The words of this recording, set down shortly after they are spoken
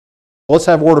Well, let's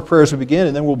have a word of prayer as we begin,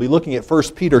 and then we'll be looking at 1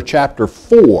 Peter chapter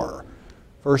 4.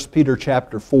 1 Peter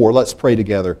chapter 4. Let's pray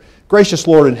together. Gracious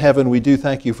Lord in heaven, we do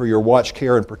thank you for your watch,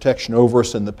 care, and protection over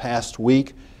us in the past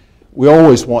week. We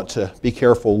always want to be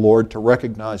careful, Lord, to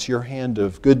recognize your hand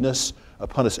of goodness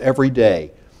upon us every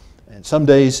day. And some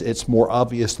days it's more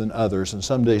obvious than others, and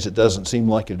some days it doesn't seem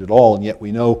like it at all, and yet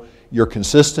we know you're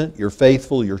consistent, you're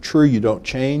faithful, you're true, you don't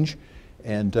change,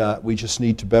 and we just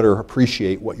need to better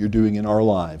appreciate what you're doing in our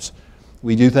lives.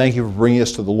 We do thank you for bringing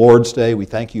us to the Lord's Day. We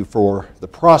thank you for the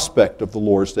prospect of the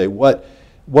Lord's Day, what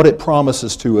it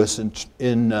promises to us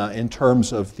in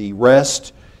terms of the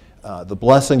rest, the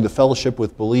blessing, the fellowship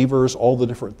with believers, all the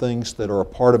different things that are a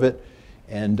part of it.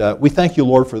 And we thank you,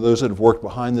 Lord, for those that have worked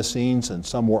behind the scenes, and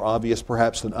some more obvious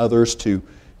perhaps than others, to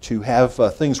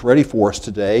have things ready for us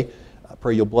today. I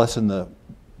pray you'll bless in the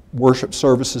worship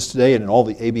services today and in all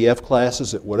the ABF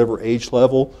classes at whatever age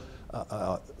level,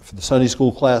 for the Sunday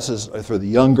school classes, for the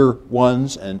younger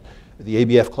ones, and the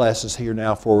ABF classes here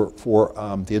now for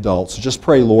the adults. So just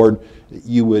pray, Lord, that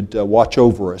you would watch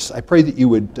over us. I pray that you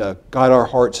would guide our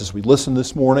hearts as we listen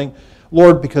this morning.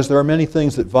 Lord, because there are many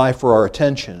things that vie for our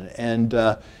attention, and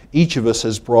each of us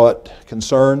has brought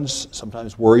concerns,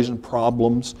 sometimes worries and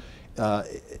problems,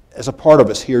 as a part of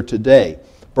us here today,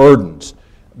 burdens.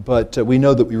 But we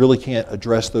know that we really can't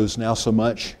address those now so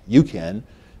much. You can.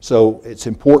 So it's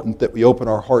important that we open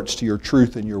our hearts to your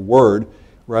truth and your word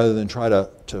rather than try to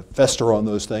fester on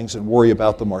those things and worry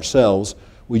about them ourselves.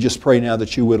 We just pray now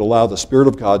that you would allow the Spirit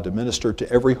of God to minister to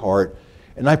every heart.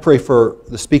 And I pray for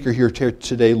the speaker here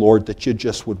today, Lord, that you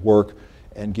just would work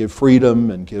and give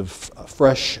freedom and give a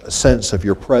fresh sense of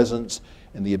your presence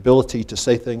and the ability to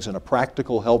say things in a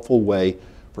practical, helpful way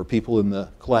for people in the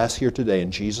class here today.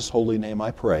 In Jesus' holy name I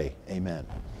pray. Amen.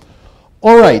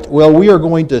 All right, well, we are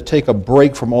going to take a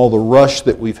break from all the rush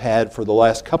that we've had for the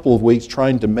last couple of weeks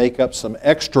trying to make up some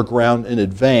extra ground in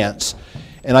advance.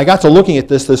 And I got to looking at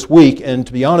this week, and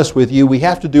to be honest with you, we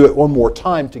have to do it one more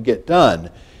time to get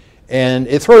done. And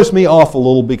it throws me off a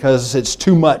little because it's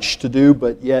too much to do,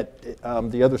 but yet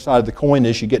the other side of the coin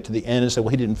is you get to the end and say, well,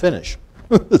 he didn't finish.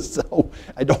 So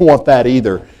I don't want that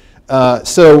either.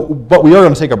 But we are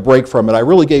going to take a break from it. I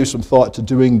really gave some thought to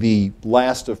doing the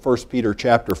last of 1 Peter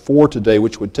chapter 4 today,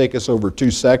 which would take us over 2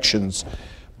 sections,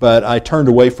 but I turned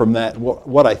away from that.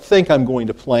 What I think I'm going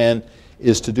to plan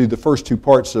is to do the first 2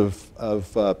 parts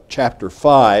of chapter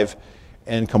 5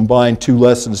 and combine 2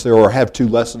 lessons there, or have 2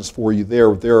 lessons for you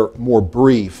there. They're more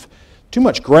brief. Too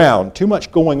much ground, too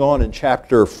much going on in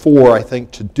chapter 4, I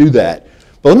think, to do that.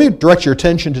 But let me direct your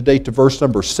attention today to verse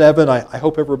number 7. I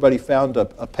hope everybody found a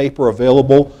paper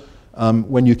available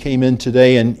when you came in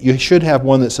today, and you should have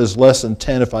one that says Lesson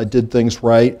 10 if I did things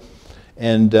right.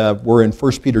 And we're in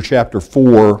 1 Peter chapter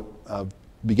 4,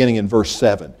 beginning in verse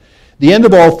 7. The end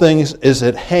of all things is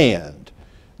at hand.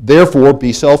 Therefore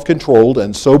be self-controlled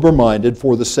and sober-minded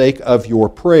for the sake of your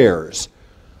prayers.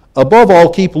 Above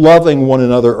all, keep loving one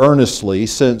another earnestly,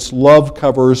 since love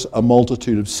covers a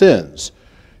multitude of sins.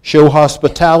 Show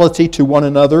hospitality to one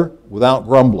another without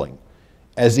grumbling.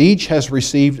 As each has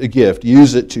received a gift,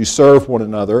 use it to serve one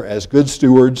another as good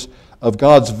stewards of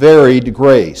God's varied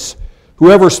grace.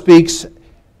 Whoever speaks,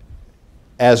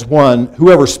 you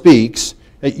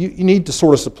need to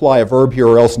sort of supply a verb here,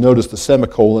 or else notice the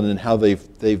semicolon and how they've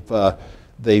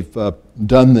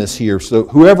done this here. So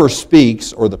whoever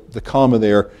speaks, or the comma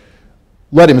there,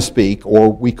 let him speak,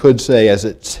 or we could say, as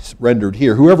it's rendered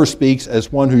here, whoever speaks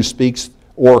as one who speaks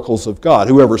oracles of God.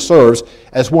 Whoever serves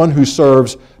as one who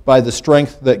serves by the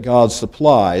strength that God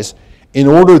supplies, in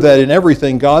order that in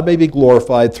everything God may be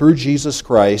glorified through Jesus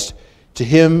Christ. To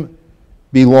him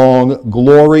belong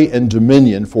glory and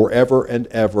dominion forever and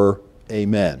ever.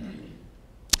 Amen.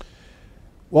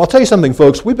 Well, I'll tell you something,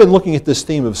 folks. We've been looking at this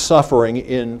theme of suffering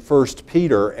in 1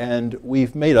 Peter, and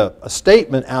we've made a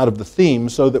statement out of the theme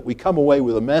so that we come away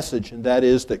with a message, and that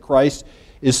is that Christ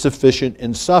is sufficient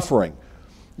in suffering.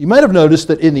 You might have noticed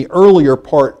that in the earlier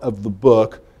part of the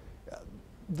book,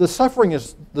 the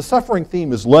suffering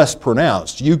theme is less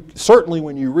pronounced. Certainly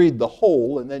when you read the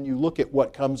whole and then you look at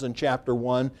what comes in chapter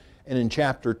 1 and in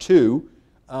chapter 2,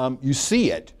 you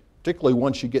see it, particularly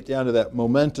once you get down to that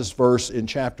momentous verse in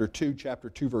chapter 2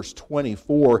 verse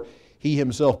 24, he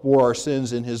himself bore our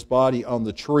sins in his body on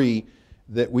the tree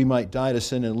that we might die to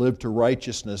sin and live to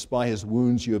righteousness. By his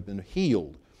wounds you have been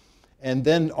healed. And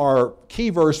then our key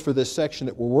verse for this section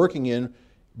that we're working in,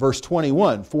 verse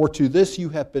 21, for to this you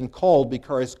have been called,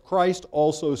 because Christ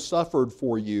also suffered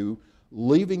for you,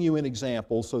 leaving you an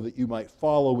example so that you might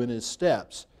follow in his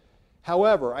steps.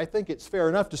 However, I think it's fair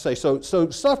enough to say, so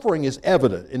suffering is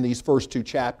evident in these first 2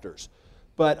 chapters.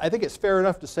 But I think it's fair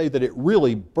enough to say that it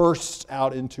really bursts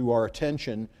out into our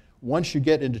attention once you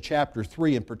get into chapter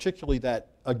 3, and particularly that,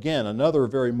 again, another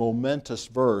very momentous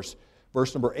verse,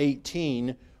 verse number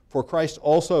 18, "For Christ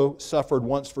also suffered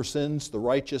once for sins, the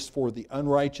righteous for the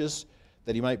unrighteous,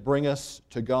 that he might bring us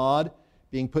to God,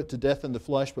 being put to death in the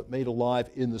flesh, but made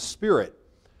alive in the Spirit."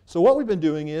 So what we've been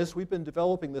doing is we've been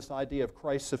developing this idea of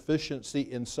Christ's sufficiency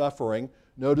in suffering,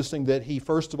 noticing that he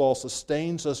first of all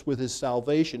sustains us with his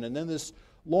salvation, and then this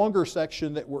longer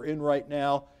section that we're in right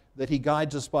now, that he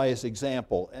guides us by his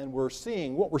example. And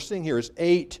what we're seeing here is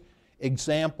 8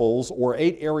 examples or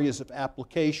 8 areas of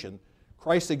application.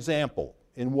 Christ's example,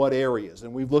 in what areas?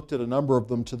 And we've looked at a number of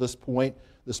them to this point.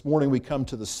 This morning we come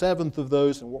to the 7th of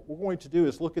those, and what we're going to do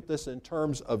is look at this in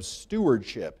terms of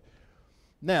stewardship.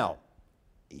 Now,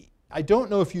 I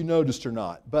don't know if you noticed or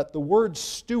not, but the word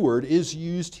steward is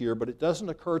used here, but it doesn't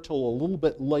occur till a little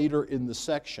bit later in the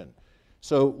section.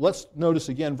 So let's notice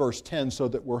again verse 10 so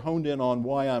that we're honed in on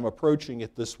why I'm approaching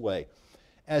it this way.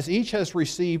 "As each has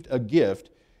received a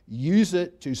gift, use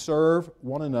it to serve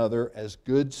one another as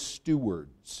good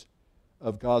stewards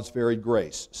of God's varied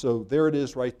grace." So there it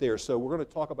is right there. So we're going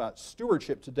to talk about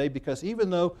stewardship today, because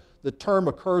even though the term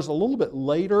occurs a little bit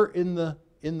later in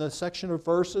the section of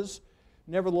verses,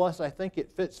 nevertheless, I think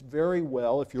it fits very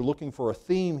well. If you're looking for a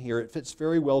theme here, it fits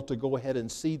very well to go ahead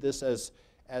and see this as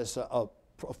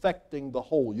affecting the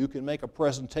whole. You can make a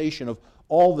presentation of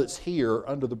all that's here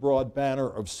under the broad banner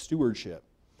of stewardship.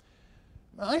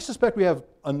 I suspect we have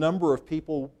a number of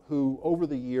people who, over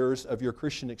the years of your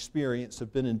Christian experience,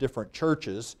 have been in different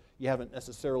churches. You haven't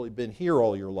necessarily been here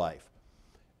all your life.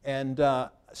 And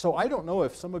so I don't know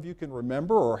if some of you can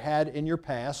remember or had in your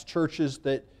past churches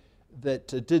that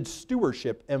did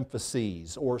stewardship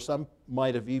emphases, or some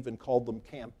might have even called them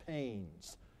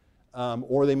campaigns,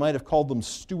 or they might have called them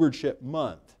Stewardship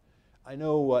Month. I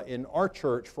know in our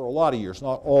church for a lot of years,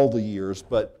 not all the years,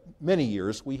 but many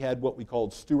years, we had what we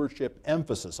called Stewardship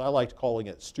Emphasis. I liked calling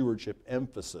it Stewardship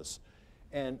Emphasis.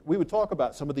 And we would talk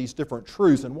about some of these different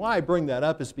truths. And why I bring that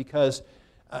up is because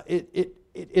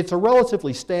it's a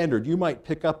relatively standard, you might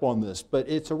pick up on this, but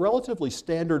it's a relatively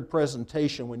standard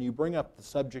presentation when you bring up the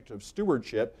subject of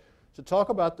stewardship to talk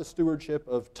about the stewardship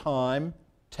of time,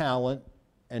 talent,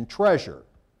 and treasure.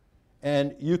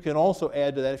 And you can also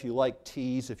add to that, if you like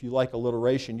T's, if you like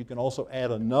alliteration, you can also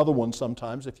add another one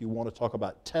sometimes if you want to talk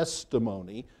about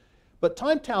testimony. But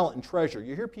time, talent, and treasure,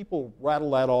 you hear people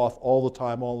rattle that off all the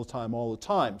time, all the time, all the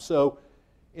time. So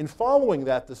in following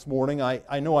that this morning,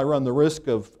 I know I run the risk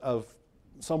of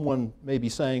someone maybe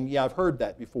saying, yeah, I've heard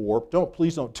that before.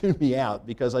 Please don't tune me out,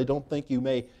 because I don't think you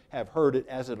may have heard it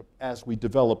as we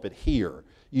develop it here.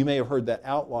 You may have heard that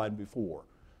outline before.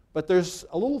 But there's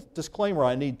a little disclaimer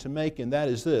I need to make, and that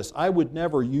is this. I would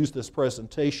never use this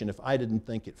presentation if I didn't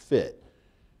think it fit.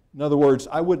 In other words,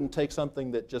 I wouldn't take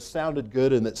something that just sounded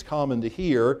good and that's common to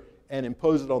hear and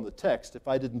impose it on the text if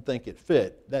I didn't think it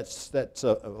fit. That's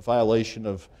a violation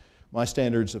of my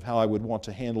standards of how I would want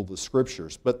to handle the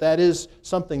Scriptures. But that is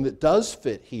something that does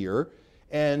fit here,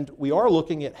 and we are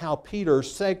looking at how Peter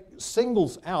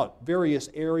singles out various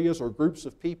areas or groups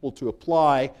of people to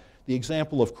apply the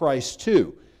example of Christ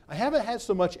to. I haven't had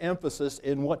so much emphasis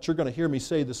in what you're going to hear me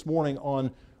say this morning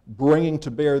on bringing to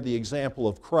bear the example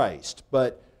of Christ,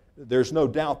 but there's no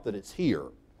doubt that it's here.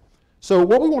 So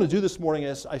what we want to do this morning,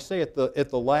 as I say at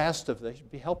the last of it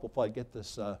would be helpful if I get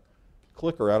this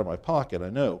clicker out of my pocket, I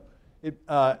know.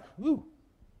 Well,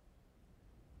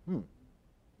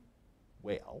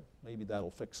 maybe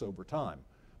that'll fix over time.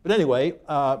 But anyway,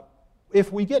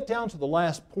 if we get down to the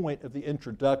last point of the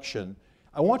introduction,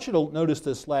 I want you to notice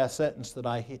this last sentence that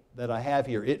I have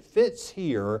here. It fits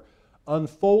here,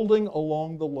 unfolding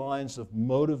along the lines of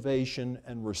motivation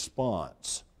and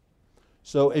response.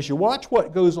 So as you watch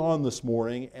what goes on this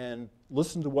morning and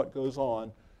listen to what goes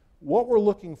on, what we're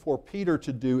looking for Peter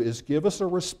to do is give us a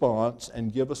response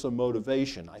and give us a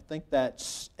motivation. I think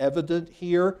that's evident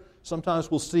here.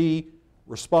 Sometimes we'll see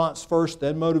response first,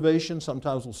 then motivation.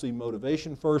 Sometimes we'll see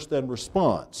motivation first, then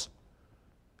response,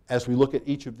 as we look at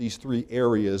each of these 3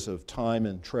 areas of time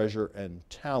and treasure and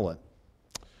talent.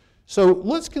 So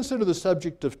let's consider the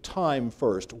subject of time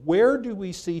first. Where do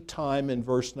we see time in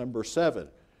verse number 7?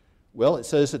 Well, it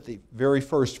says at the very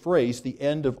first phrase, the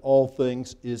end of all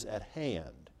things is at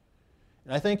hand.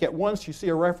 And I think at once you see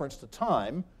a reference to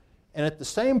time, and at the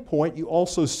same point you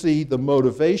also see the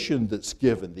motivation that's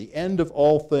given. The end of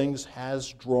all things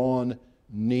has drawn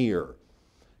near.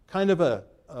 Kind of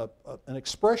an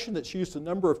expression that's used a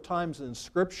number of times in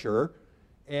Scripture,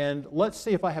 and let's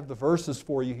see if I have the verses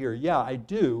for you here. Yeah, I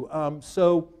do.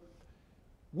 So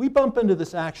we bump into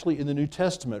this actually in the New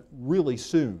Testament really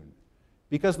soon.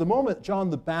 Because the moment John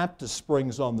the Baptist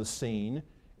springs on the scene,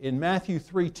 in Matthew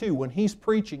 3:2, when he's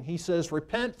preaching, he says,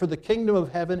 "Repent, for the kingdom of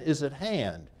heaven is at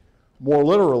hand." More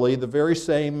literally, the very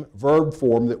same verb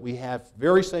form that we have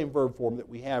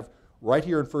right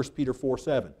here in 1 Peter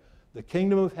 4:7. The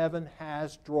kingdom of heaven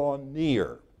has drawn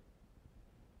near.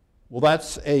 Well,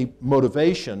 that's a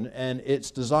motivation, and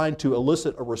it's designed to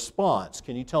elicit a response.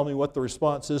 Can you tell me what the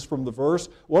response is from the verse?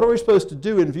 What are we supposed to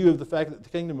do in view of the fact that the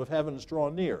kingdom of heaven is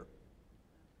drawn near?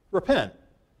 Repent.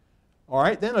 All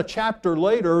right, then a chapter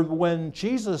later, when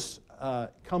Jesus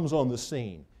comes on the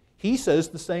scene, he says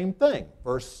the same thing.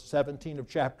 Verse 17 of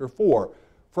chapter 4.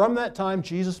 From that time,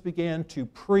 Jesus began to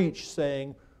preach,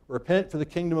 saying, "Repent, for the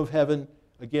kingdom of heaven,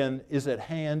 again, is at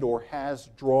hand," or has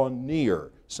drawn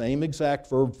near. Same exact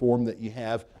verb form that you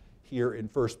have here in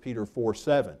 1 Peter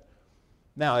 4:7.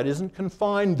 Now, it isn't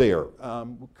confined there.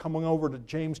 Coming over to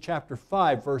James chapter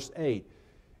 5, verse 8.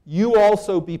 "You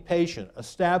also be patient.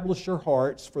 Establish your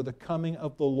hearts, for the coming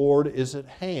of the Lord is at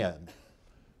hand."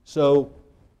 So,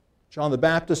 John the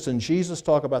Baptist and Jesus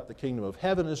talk about the kingdom of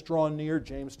heaven is drawn near.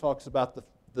 James talks about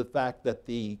the fact that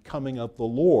the coming of the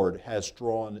Lord has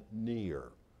drawn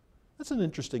near. That's an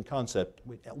interesting concept.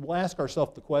 We'll ask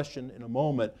ourselves the question in a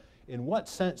moment, in what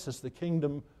sense has the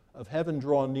kingdom of heaven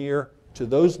drawn near to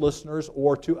those listeners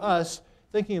or to us,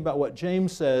 thinking about what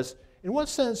James says, in what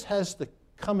sense has the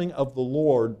coming of the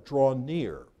Lord drawn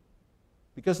near?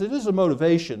 Because it is a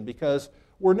motivation, because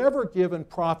we're never given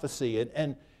prophecy.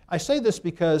 And I say this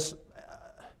because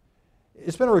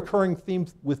it's been a recurring theme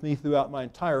with me throughout my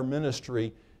entire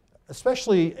ministry,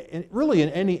 especially really in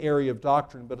any area of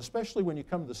doctrine, but especially when you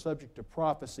come to the subject of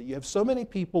prophecy. You have so many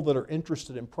people that are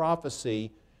interested in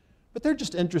prophecy, but they're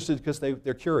just interested because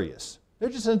they're curious. They're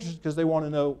just interested because they want to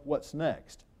know what's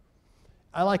next.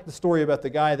 I like the story about the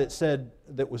guy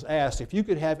that was asked, if you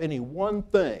could have any one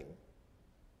thing,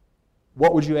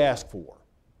 what would you ask for?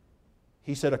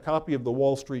 He said, a copy of the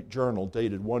Wall Street Journal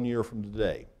dated 1 year from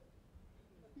today.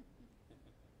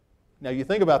 Now, you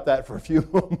think about that for a few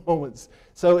moments.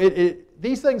 So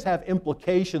these things have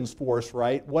implications for us,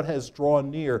 right? What has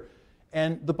drawn near.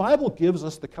 And the Bible gives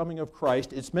us the coming of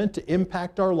Christ. It's meant to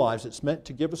impact our lives. It's meant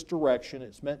to give us direction.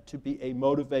 It's meant to be a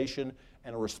motivation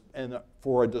and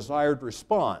for a desired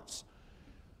response.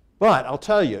 But I'll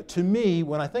tell you, to me,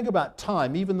 when I think about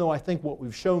time, even though I think what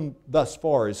we've shown thus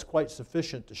far is quite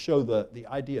sufficient to show the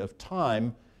idea of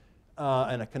time,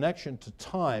 and a connection to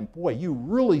time, boy, you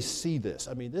really see this.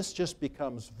 I mean, this just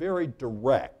becomes very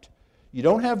direct. You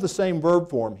don't have the same verb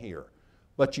form here,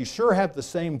 but you sure have the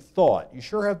same thought. You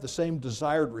sure have the same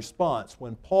desired response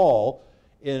when Paul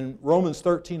in Romans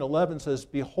 13:11 says,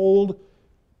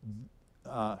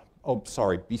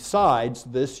 besides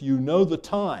this, you know the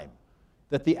time,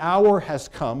 that the hour has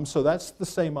come. So that's the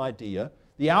same idea.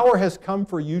 The hour has come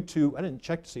for you to, I didn't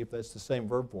check to see if that's the same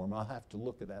verb form. I'll have to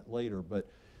look at that later, but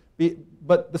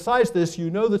besides this,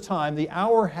 you know the time, the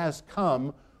hour has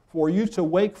come for you to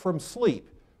wake from sleep,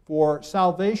 for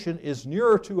salvation is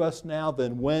nearer to us now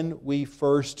than when we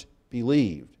first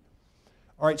believed.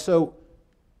 All right, so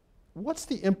what's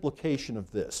the implication of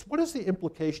this? What is the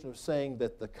implication of saying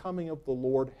that the coming of the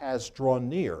Lord has drawn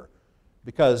near?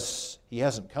 Because he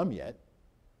hasn't come yet.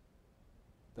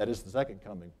 That is the second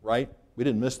coming, right? We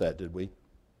didn't miss that, did we?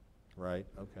 Right,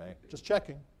 okay. Just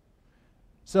checking.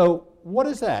 So what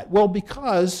is that? Well,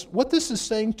 because what this is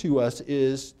saying to us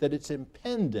is that it's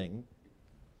impending,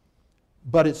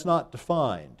 but it's not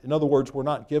defined. In other words, we're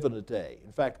not given a day.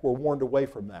 In fact, we're warned away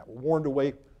from that. We're warned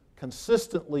away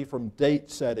consistently from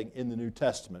date setting in the New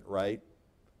Testament, right?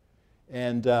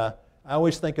 And I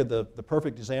always think of the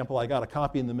perfect example. I got a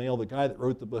copy in the mail, the guy that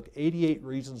wrote the book, 88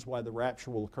 Reasons Why the Rapture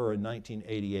Will Occur in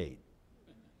 1988.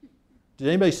 Did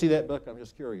anybody see that book? I'm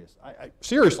just curious.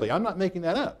 Seriously, I'm not making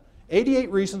that up.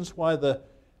 88 Reasons Why was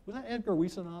that Edgar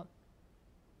Whisenant?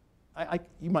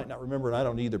 You might not remember, and I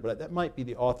don't either, but that might be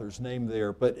the author's name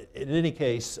there. But in any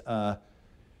case, that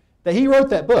he wrote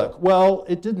that book. Well,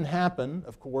 it didn't happen,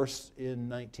 of course, in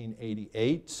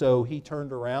 1988, so he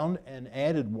turned around and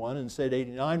added one and said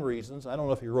 89 reasons. I don't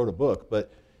know if he wrote a book,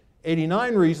 but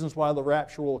 89 reasons why the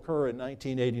rapture will occur in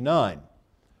 1989.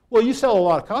 Well, you sell a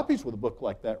lot of copies with a book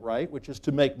like that, right? Which is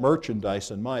to make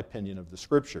merchandise, in my opinion, of the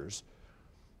Scriptures.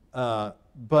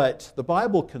 But the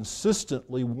Bible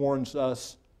consistently warns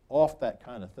us off that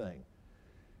kind of thing.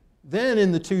 Then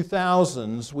in the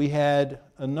 2000s, we had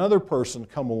another person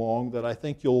come along that I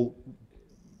think you'll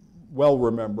well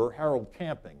remember, Harold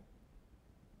Camping.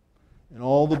 And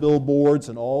all the billboards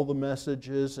and all the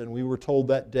messages, and we were told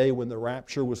that day when the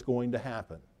rapture was going to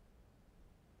happen.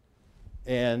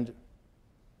 And,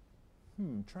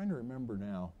 I'm trying to remember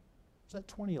now. Was that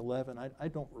 2011? I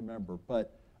don't remember,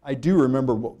 but I do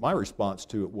remember what my response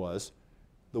to it was.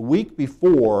 The week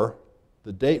before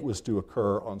the date was to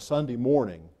occur on Sunday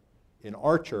morning in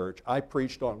our church, I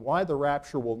preached on why the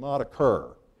rapture will not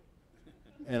occur.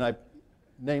 And I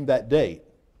named that date.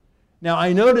 Now,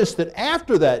 I noticed that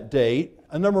after that date,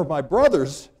 a number of my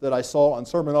brothers that I saw on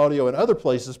Sermon Audio and other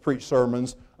places preach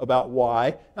sermons about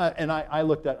why. And I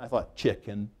looked at it and I thought,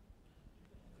 chicken.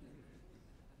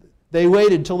 They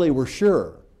waited until they were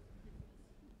sure.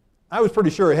 I was pretty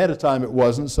sure ahead of time it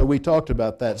wasn't, so we talked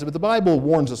about that. But the Bible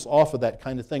warns us off of that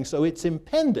kind of thing. So it's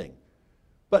impending,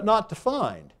 but not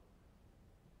defined.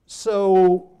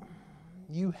 So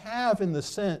you have, in the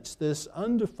sense, this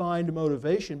undefined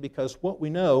motivation, because what we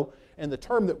know, and the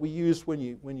term that we use when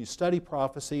you study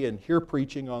prophecy and hear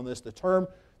preaching on this, the term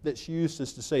that's used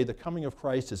is to say the coming of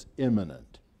Christ is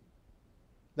imminent.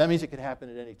 That means it could happen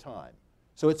at any time.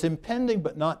 So it's impending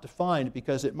but not defined,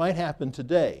 because it might happen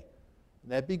today.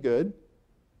 And that'd be good,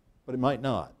 but it might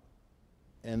not.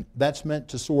 And that's meant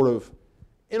to sort of,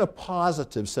 in a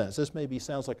positive sense, this maybe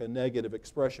sounds like a negative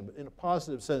expression, but in a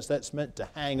positive sense, that's meant to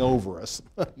hang over us.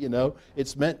 You know,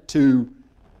 it's meant to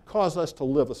cause us to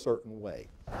live a certain way.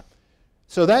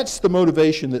 So that's the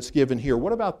motivation that's given here.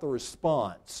 What about the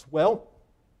response? Well,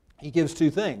 he gives two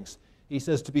things. He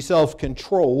says to be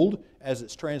self-controlled, as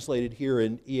it's translated here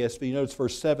in ESV. Notice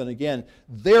verse 7 again,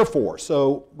 therefore.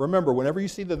 So remember, whenever you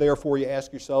see the therefore, you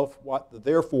ask yourself what the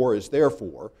therefore is there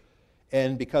for.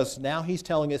 And because now he's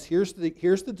telling us, here's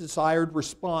the desired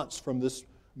response from this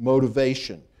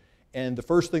motivation. And the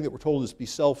first thing that we're told is be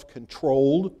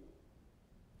self-controlled.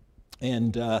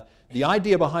 And the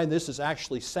idea behind this is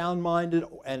actually sound-minded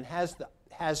and has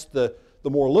the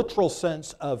more literal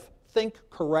sense of think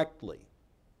correctly.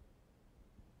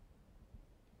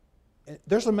 And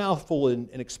there's a mouthful in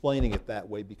explaining it that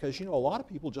way, because, you know, a lot of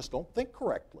people just don't think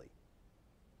correctly.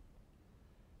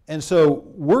 And so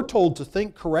we're told to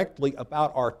think correctly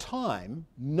about our time,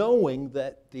 knowing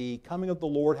that the coming of the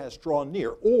Lord has drawn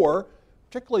near, or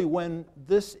particularly when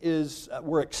this is,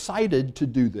 we're excited to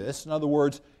do this. In other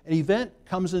words, an event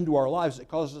comes into our lives that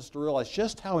causes us to realize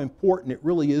just how important it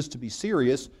really is to be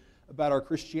serious about our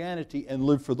Christianity and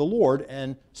live for the Lord,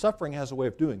 and suffering has a way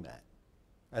of doing that,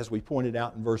 as we pointed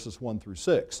out in verses 1 through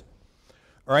 6.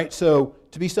 All right, so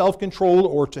to be self-controlled,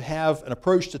 or to have an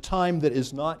approach to time that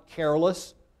is not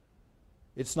careless,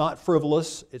 it's not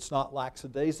frivolous, it's not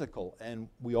lackadaisical. And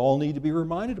we all need to be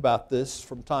reminded about this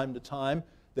from time to time,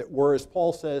 that we're, as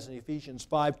Paul says in Ephesians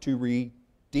 5, to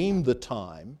redeem the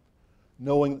time,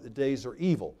 knowing that the days are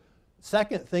evil. The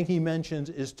second thing he mentions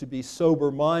is to be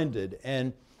sober-minded.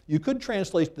 And you could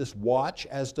translate this watch,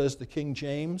 as does the King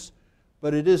James,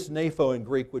 but it is nepho in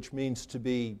Greek, which means to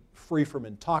be free from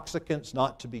intoxicants,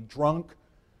 not to be drunk.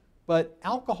 But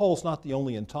alcohol is not the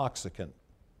only intoxicant,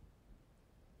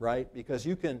 right? Because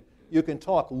you can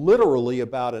talk literally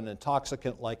about an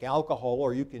intoxicant like alcohol,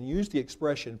 or you can use the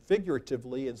expression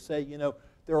figuratively and say, you know,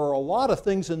 there are a lot of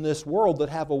things in this world that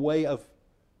have a way of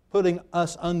putting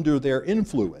us under their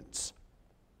influence.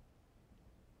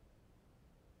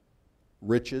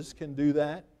 Riches can do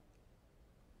that.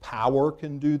 Power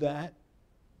can do that.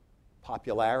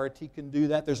 Popularity can do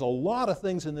that. There's a lot of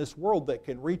things in this world that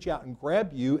can reach out and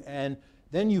grab you, and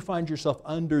then you find yourself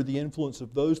under the influence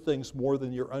of those things more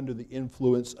than you're under the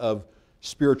influence of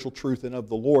spiritual truth and of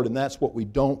the Lord, and that's what we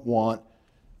don't want.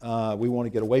 We want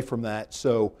to get away from that.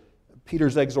 So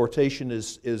Peter's exhortation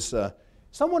is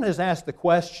someone has asked the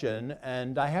question,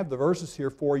 and I have the verses here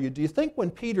for you. Do you think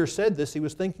when Peter said this, he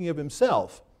was thinking of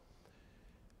himself?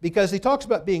 Because he talks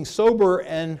about being sober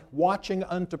and watching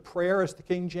unto prayer, as the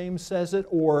King James says it,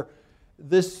 or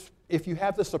this, if you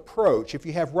have this approach, if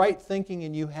you have right thinking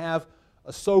and you have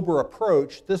a sober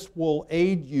approach, this will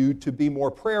aid you to be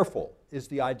more prayerful, is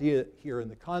the idea here in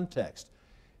the context.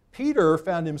 Peter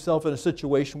found himself in a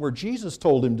situation where Jesus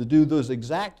told him to do those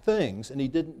exact things, and he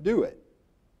didn't do it.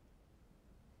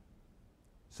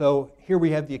 So here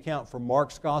we have the account from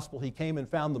Mark's Gospel. He came and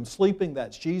found them sleeping.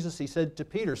 That's Jesus. He said to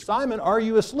Peter, Simon, are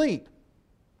you asleep?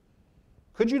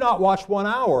 Could you not watch 1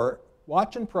 hour?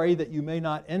 Watch and pray that you may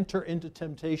not enter into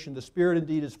temptation. The spirit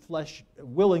indeed is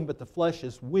willing, but the flesh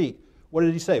is weak. What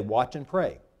did he say? Watch and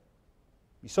pray.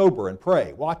 Be sober and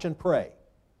pray. Watch and pray.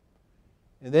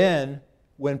 And then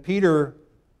when Peter,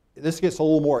 this gets a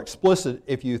little more explicit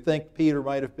if you think Peter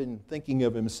might have been thinking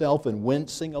of himself and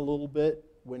wincing a little bit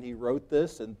when he wrote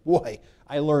this. And boy,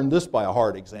 I learned this by a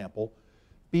hard example.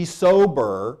 Be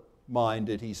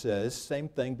sober-minded, he says. Same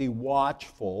thing, be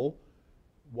watchful.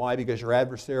 Why? Because your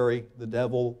adversary, the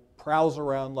devil, prowls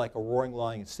around like a roaring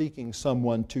lion seeking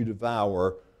someone to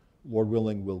devour. Lord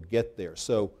willing, we'll get there.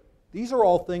 So These are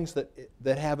all things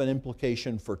that have an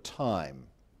implication for time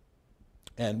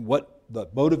and what the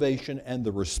motivation and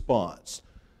the response.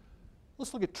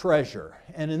 Let's look at treasure.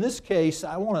 And in this case,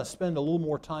 I want to spend a little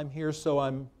more time here,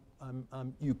 so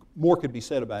more could be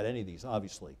said about any of these,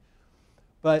 obviously.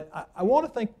 But I want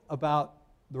to think about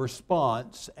the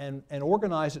response and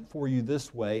organize it for you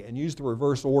this way and use the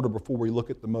reverse order before we look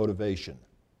at the motivation.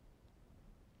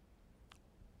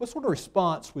 What sort of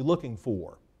response are we looking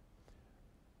for?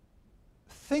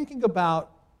 Thinking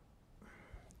about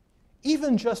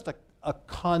even just a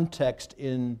context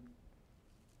in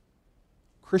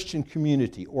Christian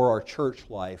community or our church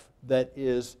life that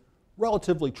is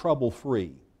relatively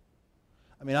trouble-free.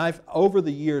 I mean, over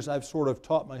the years, I've sort of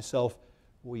taught myself,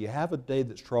 well, you have a day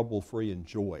that's trouble-free,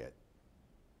 enjoy it.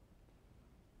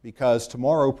 Because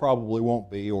tomorrow probably won't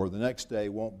be, or the next day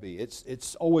won't be.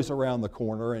 It's always around the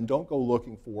corner, and don't go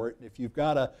looking for it. And if you've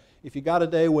got a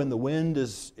day when the wind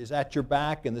is at your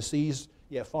back and the seas,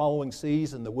 following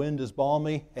seas, and the wind is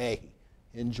balmy, hey,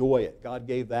 enjoy it. God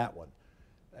gave that one.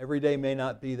 Every day may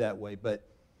not be that way, but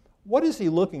what is He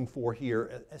looking for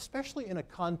here, especially in a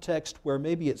context where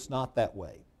maybe it's not that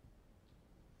way?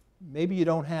 Maybe you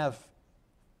don't have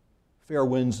fair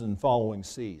winds and following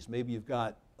seas. Maybe you've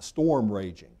got a storm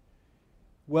raging.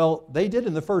 Well, they did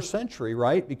in the first century,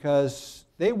 right? Because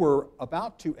they were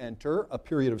about to enter a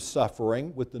period of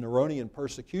suffering with the Neronian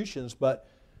persecutions, but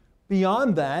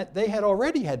beyond that, they had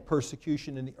already had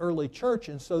persecution in the early church,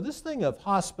 and so this thing of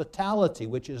hospitality,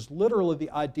 which is literally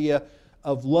the idea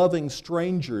of loving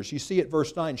strangers, you see at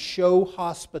verse 9, show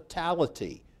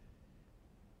hospitality.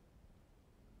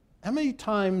 How many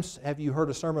times have you heard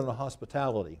a sermon on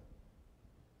hospitality?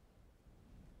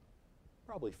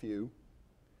 Probably few.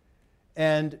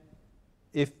 And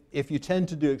if you tend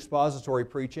to do expository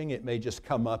preaching, it may just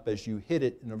come up as you hit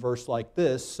it in a verse like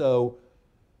this.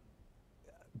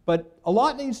 But a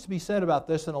lot needs to be said about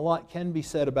this, and a lot can be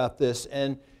said about this.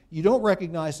 And you don't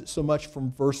recognize it so much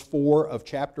from verse 4 of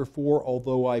chapter 4,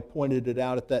 although I pointed it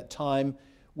out at that time,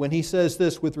 when he says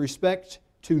this, with respect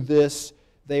to this,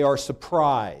 they are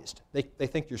surprised. They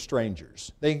think you're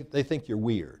strangers. They think you're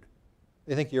weird.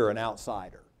 They think you're an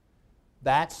outsider.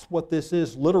 That's what this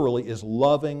is, literally, is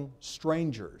loving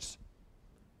strangers.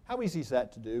 How easy is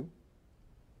that to do?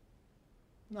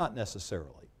 Not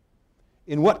necessarily.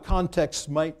 In what context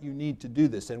might you need to do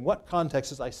this? In what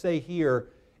context, as I say here,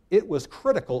 it was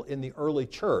critical in the early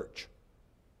church,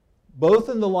 both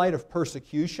in the light of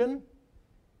persecution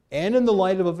and in the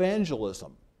light of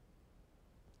evangelism.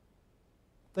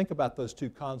 Think about those two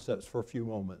concepts for a few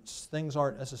moments. Things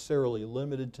aren't necessarily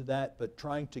limited to that, but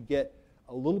trying to get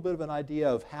a little bit of an idea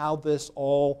of how this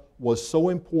all was so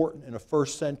important in a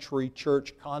first century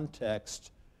church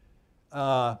context.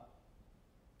 Acts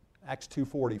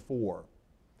 2:44.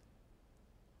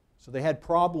 So they had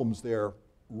problems there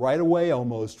right away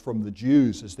almost from the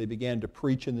Jews as they began to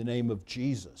preach in the name of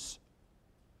Jesus.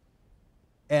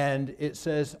 And it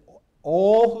says,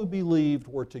 all who believed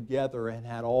were together and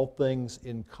had all things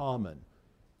in common.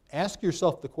 Ask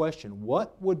yourself the question,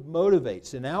 what would motivate?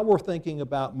 So now we're thinking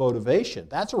about motivation.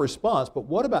 That's a response, but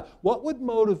what would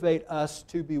motivate us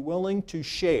to be willing to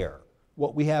share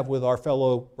what we have with our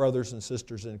fellow brothers and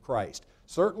sisters in Christ?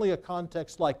 Certainly a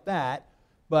context like that,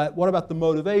 but what about the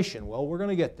motivation? Well, we're going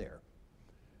to get there.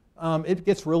 It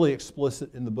gets really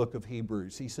explicit in the book of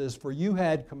Hebrews. He says, for you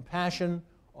had compassion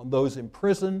on those in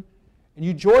prison, and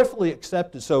you joyfully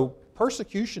accepted. So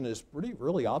persecution is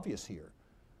really obvious here.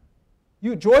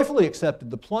 You joyfully accepted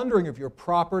the plundering of your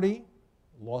property,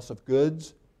 loss of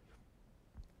goods,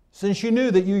 since you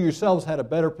knew that you yourselves had a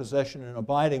better possession and an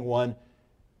abiding one.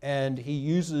 And he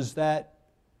uses that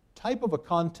type of a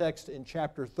context in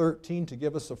chapter 13 to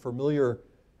give us a familiar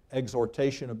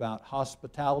exhortation about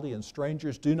hospitality and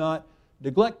strangers. Do not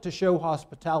neglect to show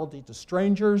hospitality to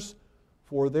strangers,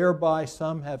 for thereby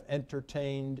some have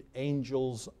entertained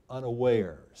angels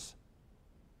unawares.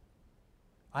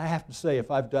 I have to say,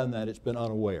 if I've done that, it's been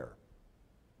unaware.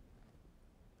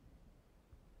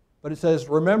 But it says,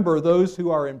 remember those who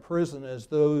are in prison as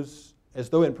though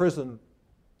in prison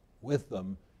with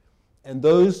them, and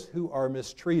those who are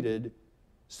mistreated,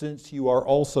 since you are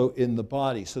also in the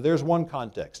body. So there's one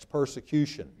context,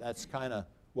 persecution. That's kind of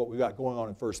what we've got going on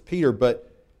in 1 Peter.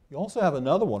 But you also have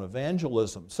another one,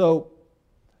 evangelism. So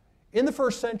in the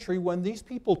first century, when these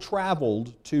people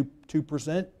traveled to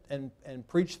present and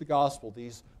preach the gospel,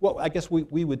 I guess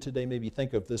we would today maybe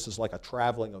think of this as like a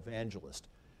traveling evangelist.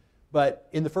 But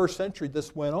in the first century,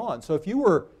 this went on. So if you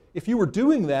were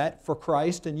doing that for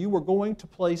Christ and you were going to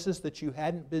places that you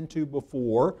hadn't been to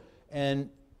before and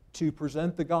to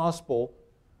present the gospel,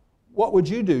 what would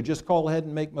you do? Just call ahead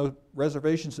and make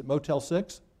reservations at Motel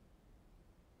 6?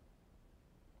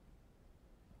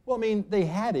 Well, I mean, they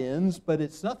had inns, but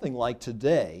it's nothing like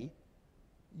today.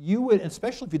 You would,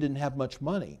 especially if you didn't have much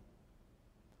money,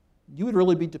 you would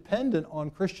really be dependent on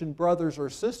Christian brothers or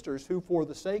sisters who, for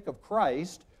the sake of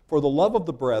Christ, for the love of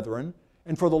the brethren,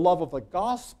 and for the love of the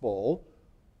gospel,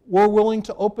 were willing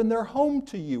to open their home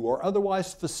to you or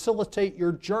otherwise facilitate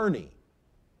your journey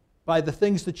by the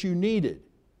things that you needed.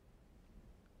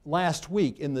 Last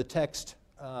week in the text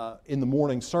in the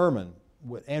morning sermon,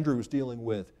 what Andrew was dealing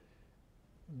with,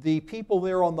 the people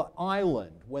there on the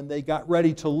island, when they got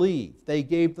ready to leave, they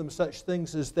gave them such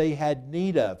things as they had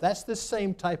need of. That's the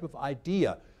same type of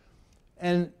idea.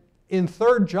 And in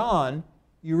 3 John,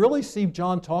 you really see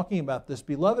John talking about this.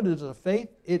 Beloved, it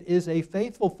is a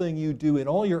faithful thing you do in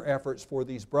all your efforts for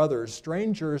these brothers,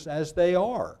 strangers as they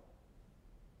are,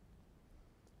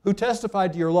 who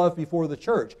testified to your love before the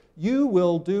church. You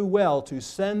will do well to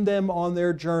send them on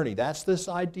their journey. That's this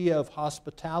idea of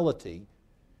hospitality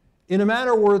in a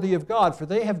manner worthy of God, for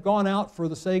they have gone out for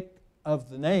the sake of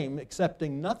the name,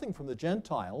 accepting nothing from the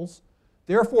Gentiles.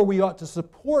 Therefore, we ought to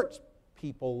support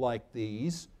people like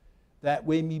these, that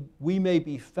we may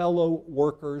be fellow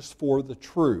workers for the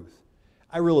truth.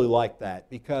 I really like that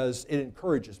because it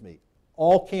encourages me.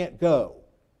 All can't go,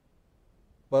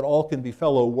 but all can be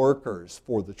fellow workers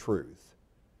for the truth.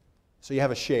 So you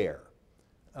have a share.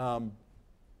 I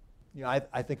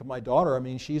think of my daughter. I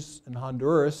mean, she's in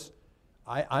Honduras.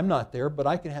 I'm not there, but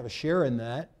I can have a share in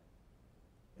that.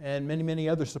 And many, many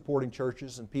other supporting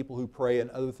churches and people who pray and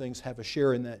other things have a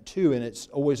share in that too. And it's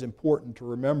always important to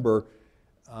remember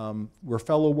we're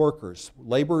fellow workers,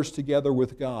 laborers together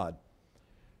with God.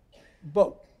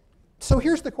 But so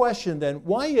here's the question then.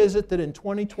 Why is it that in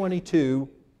 2022,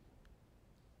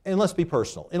 and let's be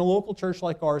personal, in a local church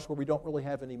like ours where we don't really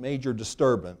have any major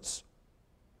disturbance,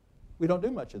 we don't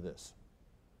do much of this?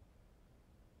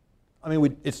 I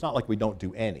mean, it's not like we don't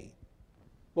do any.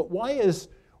 But why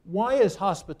is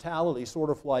hospitality sort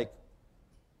of like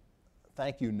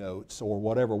thank you notes or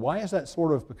whatever? Why has that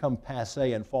sort of become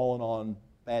passé and fallen on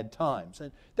bad times?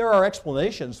 And there are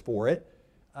explanations for it.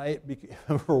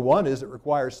 For one is it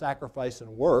requires sacrifice and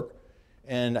work.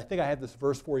 And I think I have this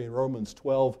verse for you in Romans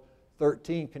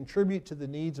 12:13. Contribute to the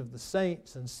needs of the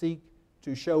saints and seek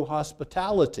to show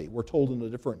hospitality. We're told in a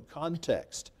different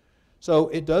context. So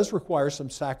it does require some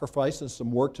sacrifice and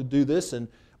some work to do this, and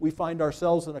we find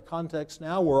ourselves in a context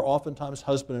now where oftentimes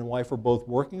husband and wife are both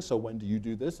working, so when do you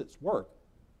do this? It's work.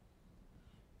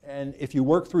 And if you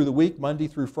work through the week, Monday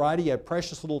through Friday, you have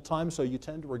precious little time, so you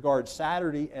tend to regard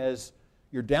Saturday as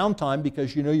your downtime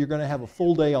because you know you're going to have a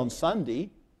full day on Sunday,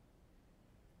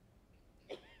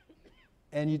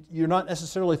 and you're not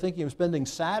necessarily thinking of spending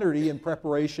Saturday in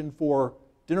preparation for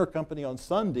dinner company on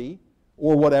Sunday,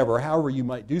 or whatever, however you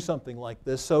might do something like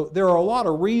this. So there are a lot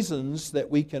of reasons that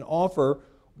we can offer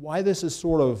why this is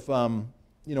sort of,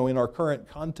 in our current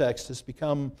context, has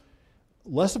become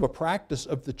less of a practice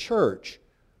of the church.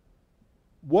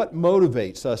 What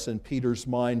motivates us in Peter's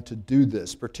mind to do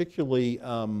this, particularly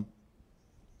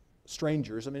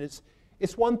strangers? I mean,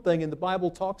 it's one thing, and the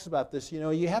Bible talks about this.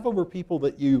 You have over people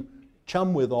that you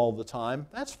chum with all the time.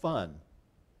 That's fun.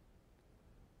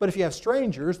 But if you have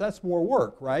strangers, that's more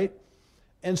work, right?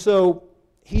 And so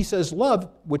he says love,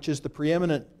 which is the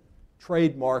preeminent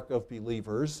trademark of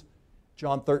believers.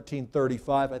 John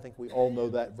 13:35, I think we all know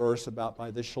that verse about, by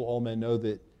this shall all men know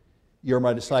that you are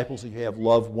my disciples if you have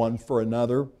love one for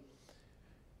another.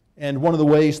 And one of the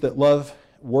ways that love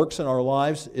works in our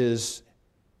lives is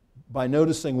by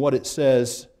noticing what it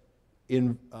says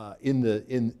where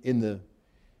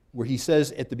he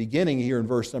says at the beginning here in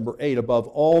verse number 8, above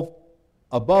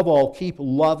all, keep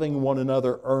loving one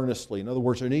another earnestly. In other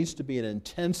words, there needs to be an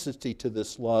intensity to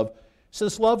this love.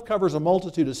 Since love covers a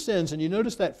multitude of sins, and you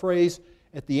notice that phrase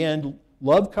at the end,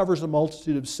 love covers a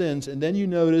multitude of sins, and then you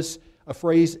notice a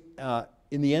phrase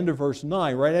in the end of verse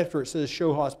 9, right after it says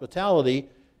show hospitality,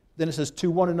 then it says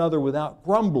to one another without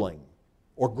grumbling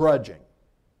or grudging.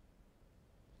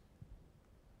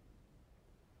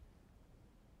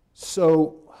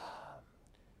 So,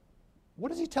 what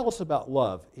does he tell us about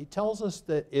love? He tells us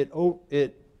that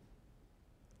it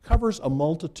covers a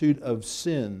multitude of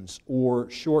sins or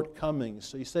shortcomings.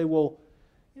 So you say, well,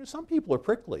 some people are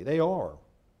prickly. They are.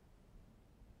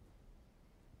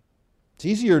 It's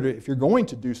easier, if you're going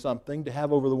to do something, to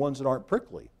have over the ones that aren't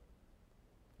prickly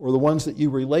or the ones that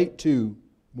you relate to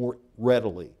more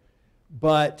readily.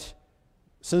 But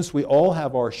since we all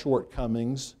have our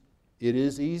shortcomings, it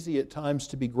is easy at times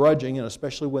to be grudging, and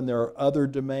especially when there are other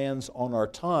demands on our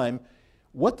time.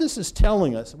 What this is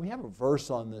telling us, and we have a verse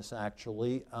on this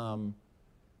actually. Let me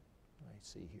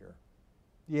see here.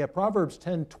 Yeah, Proverbs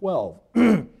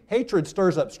 10:12. Hatred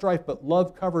stirs up strife, but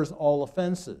love covers all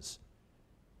offenses.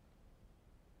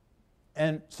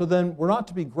 And so then we're not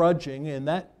to be grudging, and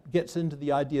that gets into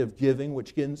the idea of giving,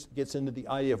 which gets into the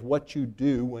idea of what you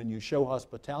do when you show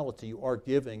hospitality. You are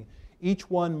giving. Each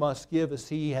one must give as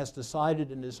he has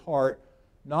decided in his heart,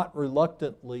 not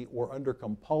reluctantly or under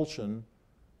compulsion,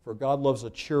 for God loves a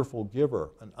cheerful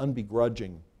giver, an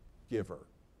unbegrudging giver.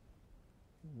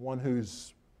 One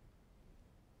who's,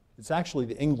 it's actually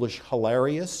the English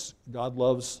hilarious. God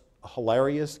loves a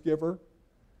hilarious giver.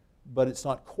 But it's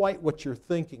not quite what you're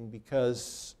thinking,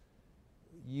 because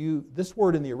this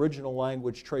word in the original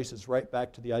language traces right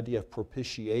back to the idea of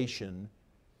propitiation.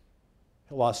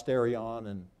 Hilasterion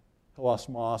and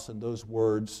hilasmos and those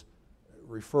words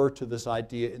refer to this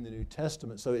idea in the New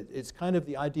Testament. So it's kind of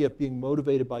the idea of being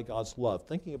motivated by God's love,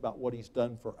 thinking about what He's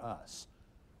done for us.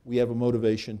 We have a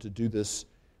motivation to do this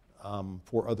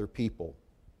for other people.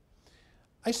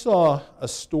 I saw a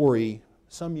story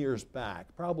some years back,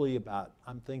 probably about,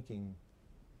 I'm thinking,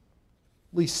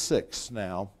 at least 6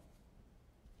 now.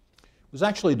 It was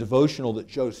actually a devotional that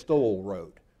Joe Stoll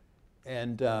wrote.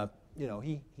 And,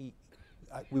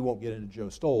 we won't get into Joe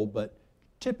Stoll, but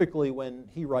typically when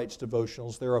he writes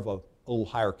devotionals, they're of a little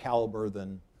higher caliber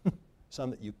than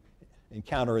some that you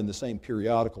encounter in the same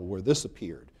periodical where this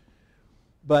appeared.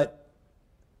 But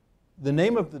the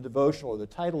name of the devotional, or the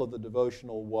title of the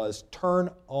devotional, was Turn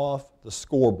Off the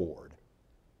Scoreboard.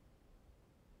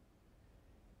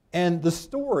 And the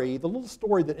story, the little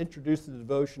story that introduced the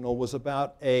devotional, was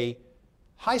about a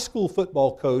high school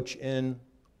football coach in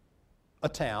a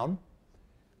town,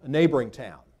 a neighboring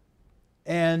town.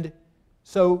 And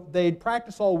so they'd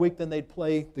practice all week, then they'd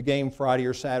play the game Friday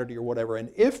or Saturday or whatever.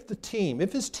 And if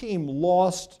his team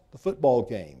lost the football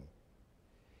game,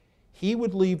 he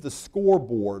would leave the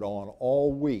scoreboard on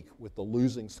all week with the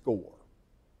losing score.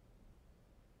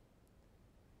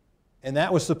 And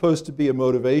that was supposed to be a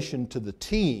motivation to the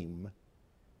team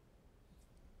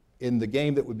in the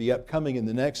game that would be upcoming in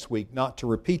the next week, not to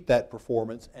repeat that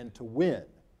performance and to win.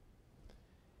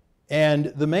 And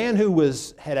the man who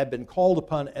had been called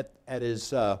upon at his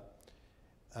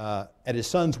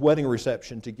son's wedding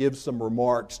reception to give some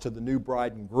remarks to the new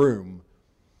bride and groom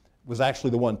was actually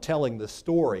the one telling this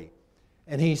story.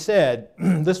 And he said,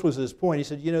 this was his point, he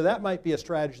said, that might be a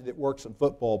strategy that works in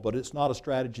football, but it's not a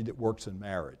strategy that works in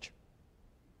marriage.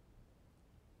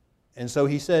 And so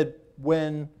he said,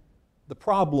 when the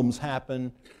problems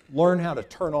happen, learn how to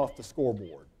turn off the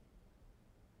scoreboard.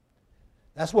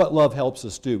 That's what love helps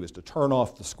us do, is to turn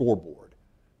off the scoreboard.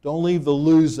 Don't leave the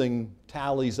losing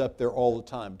tallies up there all the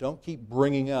time. Don't keep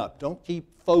bringing up. Don't keep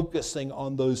focusing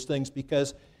on those things,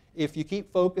 because if you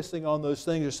keep focusing on those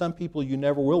things, there's some people you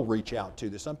never will reach out to.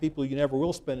 There's some people you never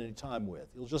will spend any time with.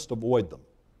 You'll just avoid them.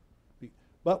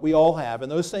 But we all have,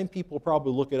 and those same people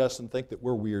probably look at us and think that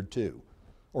we're weird too,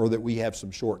 or that we have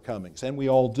some shortcomings, and we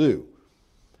all do.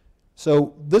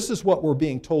 So this is what we're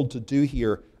being told to do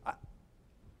here.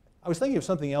 I was thinking of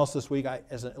something else this week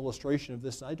as an illustration of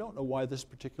this, and I don't know why this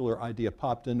particular idea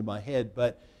popped into my head,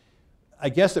 but I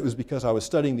guess it was because I was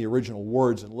studying the original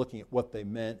words and looking at what they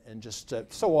meant, and just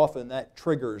so often that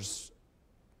triggers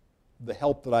the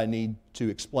help that I need to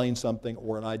explain something,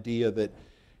 or an idea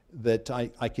that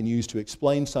I can use to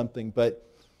explain something. But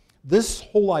this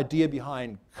whole idea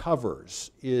behind covers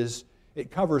is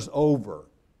it covers over.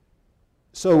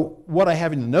 So what I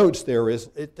have in the notes there is,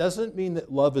 it doesn't mean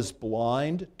that love is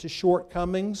blind to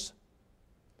shortcomings.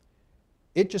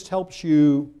 It just helps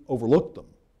you overlook them.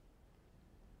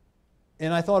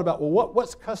 And I thought about, well,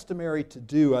 what's customary to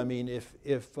do? I mean, if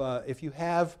you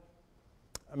have,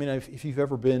 if you've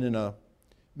ever been in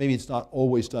maybe it's not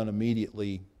always done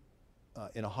immediately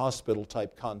in a hospital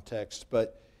type context,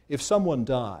 but if someone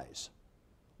dies,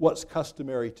 what's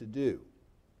customary to do?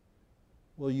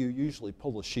 Well, you usually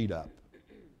pull the sheet up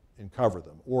and cover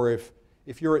them. Or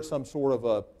if you're at some sort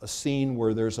of a scene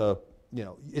where there's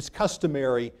it's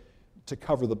customary to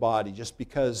cover the body, just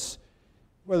because,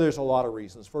 well, there's a lot of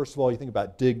reasons. First of all, you think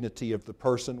about dignity of the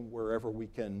person wherever we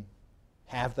can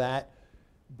have that.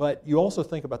 But you also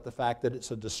think about the fact that it's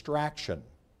a distraction.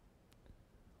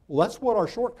 Well, that's what our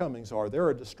shortcomings are. They're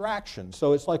a distraction.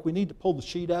 So it's like we need to pull the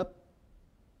sheet up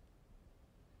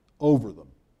over them.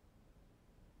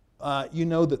 You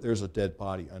know that there's a dead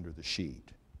body under the sheet.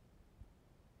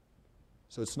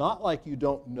 So it's not like you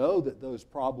don't know that those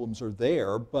problems are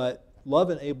there, but love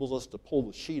enables us to pull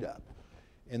the sheet up.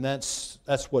 And that's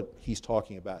what he's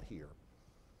talking about here.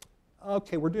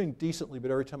 Okay, we're doing decently,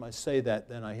 but every time I say that,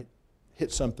 then I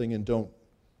hit something and don't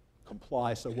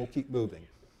comply, so we'll keep moving.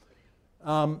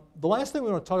 The last thing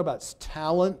we want to talk about is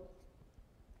talent.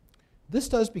 This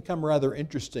does become rather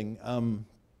interesting.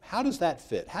 How does that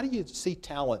fit? How do you see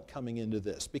talent coming into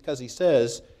this? Because he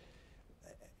says,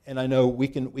 and I know we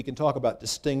can talk about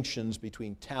distinctions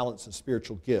between talents and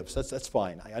spiritual gifts. That's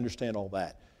fine. I understand all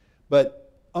that.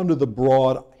 But under the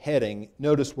broad heading,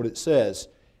 notice what it says.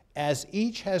 As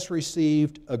each has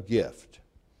received a gift.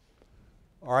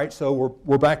 All right, so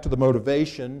we're back to the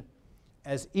motivation.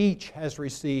 As each has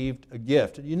received a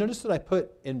gift. And you notice that I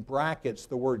put in brackets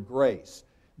the word grace.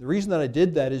 The reason that I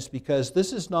did that is because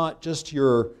this is not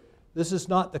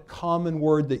the common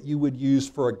word that you would use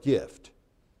for a gift.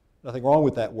 Nothing wrong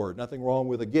with that word, nothing wrong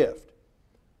with a gift.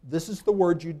 This is the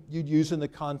word you'd use in the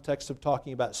context of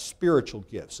talking about spiritual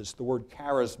gifts. It's the word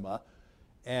charisma.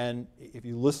 And if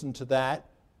you listen to that,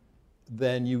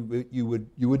 then you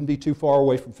wouldn't be too far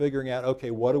away from figuring out, okay,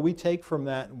 what do we take from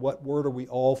that and what word are we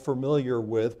all familiar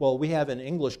with? Well, we have in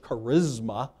English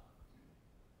charisma,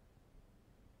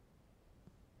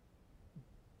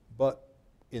 but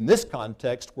in this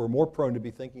context, we're more prone to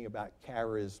be thinking about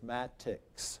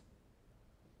charismatics.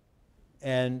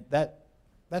 And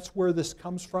that's where this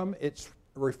comes from. It's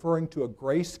referring to a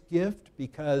grace gift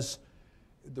because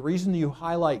the reason you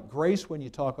highlight grace when you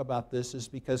talk about this is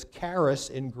because charis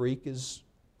in Greek is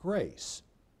grace.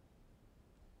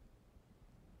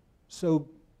 So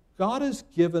God has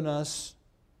given us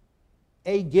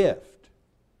a gift,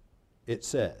 it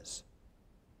says.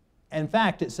 In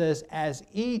fact, it says, as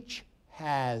each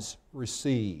has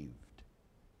received,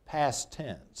 past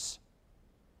tense,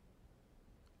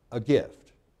 a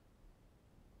gift.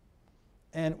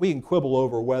 And we can quibble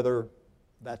over whether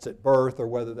that's at birth or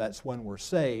whether that's when we're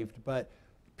saved. But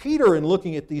Peter, in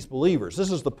looking at these believers,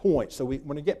 this is the point. So we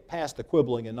want to get past the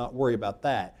quibbling and not worry about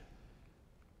that.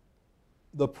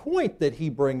 The point that he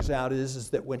brings out is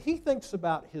that when he thinks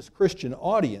about his Christian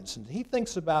audience and he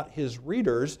thinks about his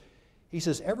readers, he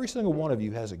says every single one of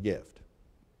you has a gift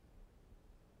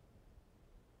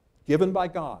given by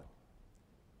God.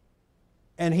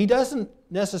 And he doesn't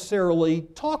necessarily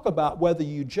talk about whether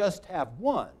you just have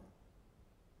one.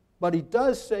 But he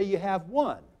does say you have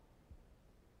one.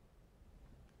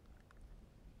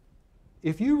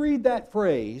 If you read that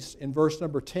phrase in verse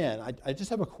number 10, I just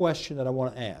have a question that I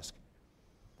want to ask.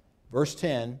 Verse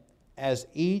 10, as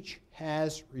each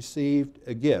has received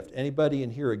a gift. Anybody in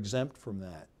here exempt from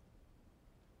that?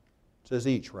 It says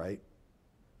each, right?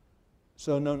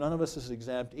 So no, none of us is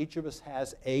exempt. Each of us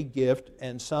has a gift,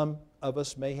 and some of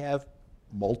us may have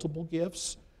multiple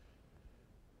gifts.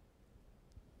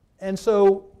 And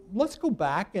so let's go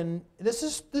back, and this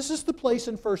is the place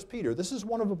in 1 Peter. This is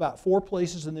one of about 4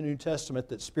 places in the New Testament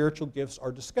that spiritual gifts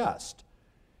are discussed.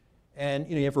 And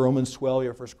you have Romans 12, you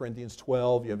have 1 Corinthians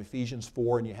 12, you have Ephesians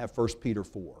 4, and you have 1 Peter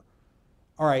 4.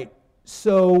 All right,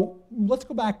 so let's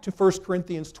go back to 1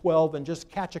 Corinthians 12 and just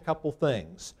catch a couple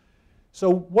things. So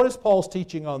what is Paul's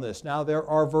teaching on this? Now, there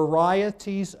are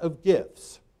varieties of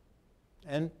gifts,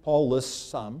 and Paul lists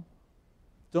some.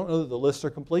 Don't know that the lists are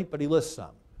complete, but he lists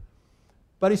some.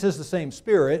 But he says the same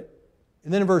Spirit.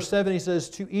 And then in verse 7 he says,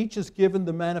 to each is given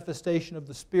the manifestation of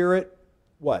the Spirit,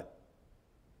 what?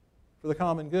 For the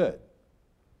common good.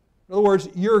 In other words,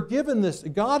 you're given this.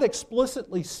 God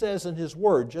explicitly says in His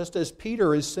Word, just as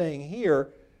Peter is saying here,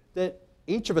 that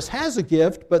each of us has a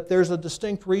gift, but there's a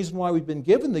distinct reason why we've been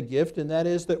given the gift, and that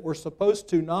is that we're supposed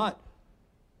to not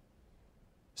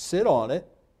sit on it.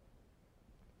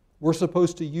 We're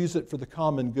supposed to use it for the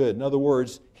common good. In other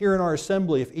words, here in our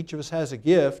assembly, if each of us has a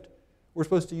gift, we're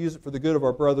supposed to use it for the good of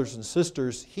our brothers and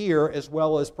sisters here, as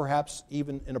well as perhaps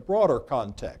even in a broader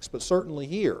context, but certainly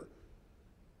here.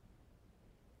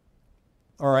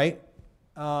 All right.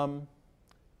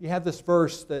 You have this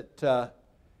verse that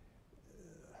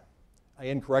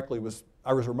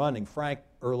I was reminding Frank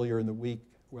earlier in the week,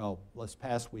 this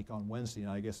past week on Wednesday,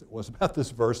 and I guess it was about this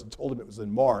verse, and told him it was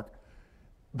in Mark.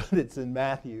 But it's in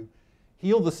Matthew.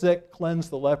 Heal the sick, cleanse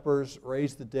the lepers,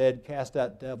 raise the dead, cast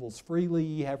out devils. Freely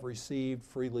ye have received,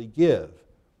 freely give.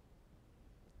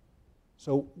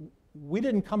 So we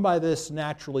didn't come by this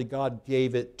naturally. God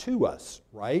gave it to us,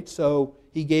 right? So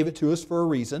He gave it to us for a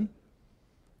reason.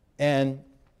 And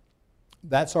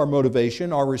that's our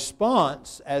motivation. Our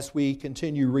response as we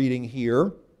continue reading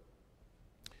here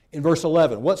in verse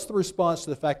 11. What's the response to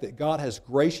the fact that God has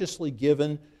graciously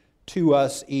given to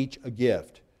us each a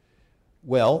gift?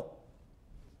 Well,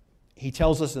 he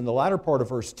tells us in the latter part of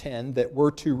verse 10 that we're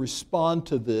to respond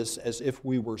to this as if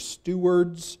we were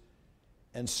stewards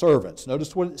and servants.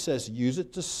 Notice what it says, use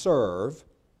it to serve.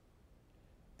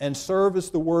 And serve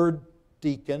is the word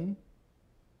deacon.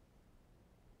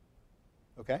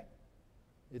 Okay?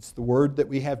 It's the word that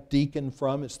we have deacon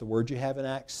from. It's the word you have in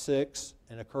Acts 6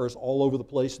 and occurs all over the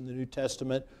place in the New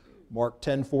Testament. Mark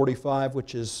 10:45,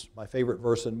 which is my favorite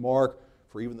verse in Mark,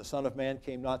 for even the Son of Man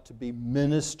came not to be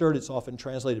ministered. It's often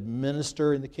translated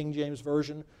minister in the King James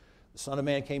Version. The Son of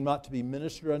Man came not to be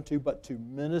ministered unto, but to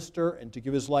minister and to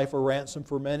give his life a ransom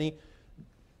for many.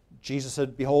 Jesus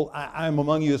said, behold, I am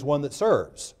among you as one that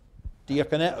serves.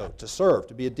 Diakoneo, to serve,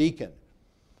 to be a deacon.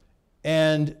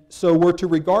 And so we're to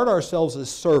regard ourselves as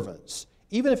servants,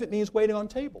 even if it means waiting on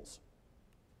tables.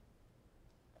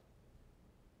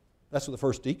 That's what the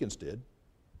first deacons did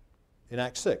in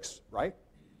Acts 6, right?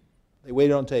 They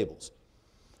waited on tables.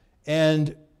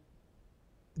 And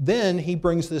then he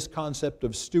brings this concept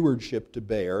of stewardship to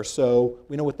bear. So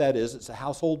we know what that is. It's a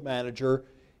household manager.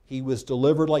 He was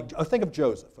delivered think of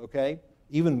Joseph, okay?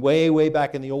 Even way, way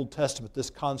back in the Old Testament, this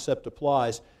concept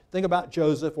applies. Think about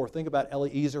Joseph, or think about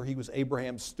Eliezer. He was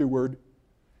Abraham's steward.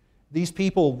 These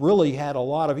people really had a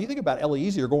lot of... You think about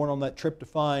Eliezer going on that trip to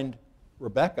find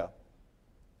Rebekah.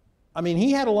 I mean,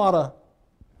 he had a lot of...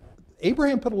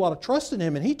 Abraham put a lot of trust in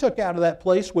him, and he took out of that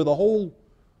place with a whole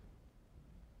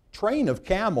train of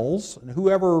camels and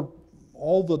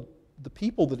all the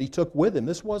people that he took with him.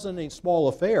 This wasn't a small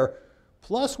affair.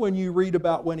 Plus, when you read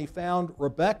about when he found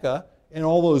Rebekah and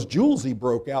all those jewels he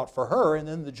broke out for her, and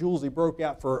then the jewels he broke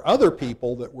out for other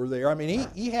people that were there. I mean,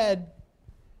 he had...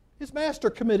 His master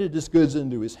committed his goods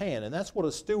into his hand, and that's what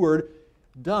a steward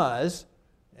does.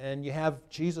 And you have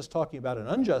Jesus talking about an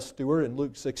unjust steward in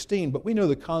Luke 16, but we know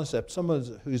the concept.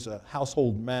 Someone who's a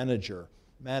household manager,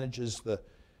 manages the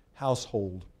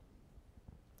household.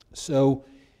 So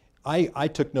I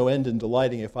took no end in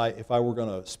delighting if I were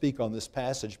going to speak on this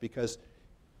passage, because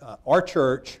our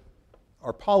church,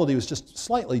 our polity was just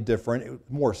slightly different. It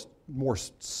was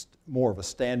more of a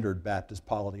standard Baptist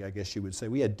polity, I guess you would say.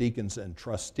 We had deacons and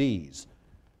trustees.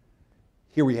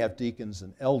 Here we have deacons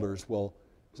and elders. Well,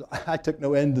 so I took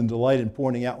no end in delight in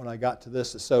pointing out when I got to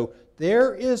this. So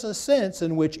there is a sense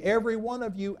in which every one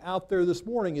of you out there this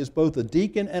morning is both a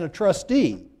deacon and a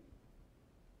trustee.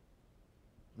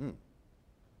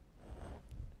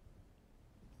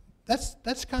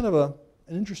 That's kind of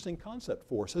an interesting concept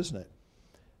for us, isn't it?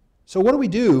 So what do we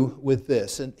do with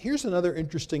this? And here's another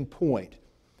interesting point.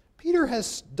 Peter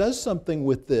does something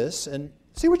with this, and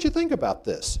see what you think about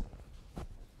this.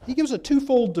 He gives a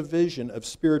twofold division of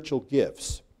spiritual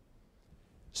gifts,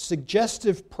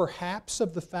 suggestive perhaps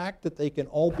of the fact that they can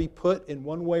all be put in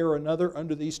one way or another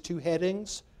under these two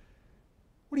headings.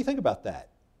 What do you think about that?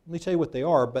 Let me tell you what they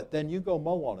are, but then you go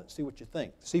mull on it, see what you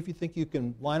think. See if you think you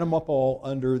can line them up all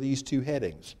under these two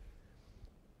headings,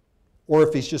 or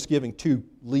if he's just giving two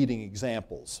leading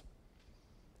examples.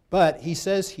 But he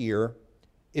says here,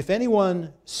 if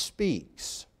anyone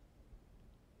speaks,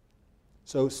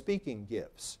 so speaking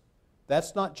gifts,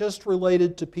 that's not just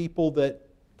related to people that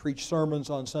preach sermons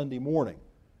on Sunday morning.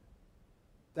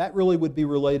 That really would be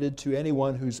related to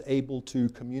anyone who's able to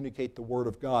communicate the Word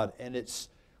of God. And it's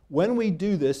when we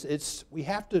do this, we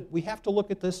have to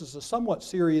look at this as a somewhat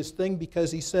serious thing, because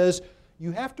he says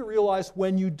you have to realize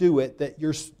when you do it that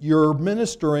you're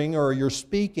ministering or you're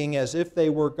speaking as if they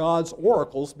were God's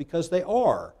oracles, because they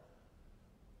are.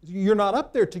 You're not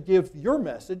up there to give your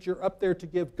message, you're up there to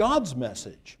give God's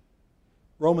message.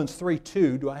 Romans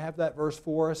 3:2, do I have that verse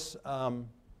for us?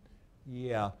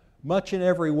 Yeah. Much in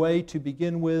every way, to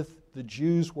begin with, the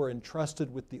Jews were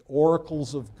entrusted with the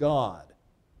oracles of God.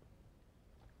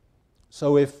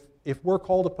 So if we're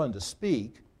called upon to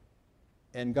speak,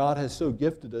 and God has so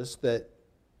gifted us that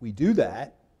we do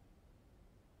that,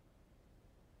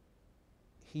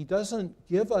 He doesn't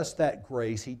give us that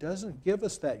grace, He doesn't give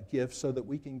us that gift so that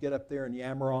we can get up there and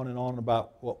yammer on and on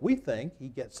about what we think. He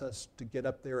gets us to get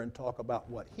up there and talk about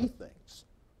what He thinks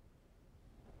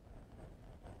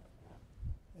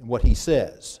and what He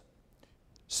says.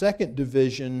 Second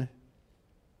division,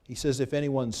 he says, if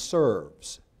anyone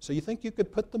serves. So you think you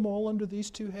could put them all under these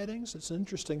two headings? It's an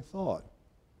interesting thought.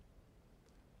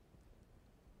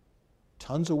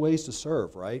 Tons of ways to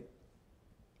serve, right?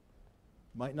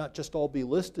 Might not just all be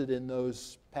listed in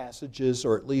those passages,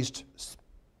 or at least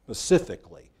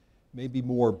specifically, maybe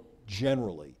more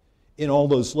generally, in all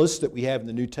those lists that we have in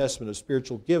the New Testament of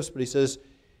spiritual gifts. But he says,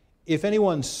 if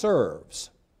anyone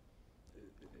serves,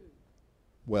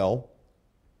 well,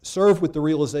 serve with the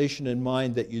realization in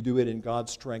mind that you do it in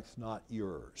God's strength, not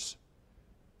yours.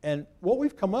 And what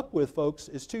we've come up with, folks,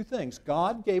 is two things.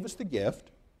 God gave us the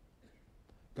gift.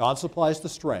 God supplies the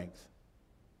strength.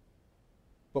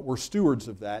 But we're stewards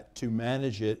of that to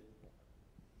manage it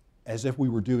as if we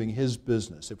were doing His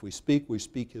business. If we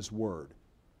speak His word.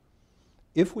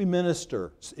 If we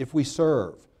minister, if we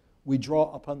serve, We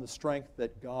draw upon the strength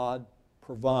that God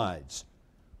provides,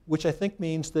 which I think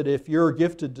means that if you're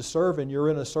gifted to serve and you're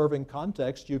in a serving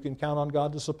context, you can count on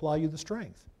God to supply you the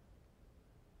strength.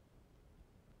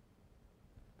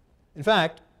 In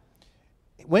fact,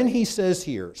 when he says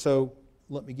here, so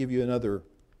let me give you another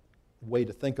way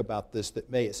to think about this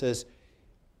it says,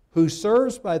 who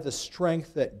serves by the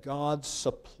strength that God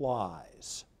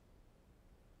supplies.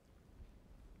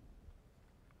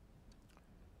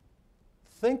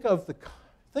 Think of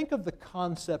the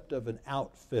concept of an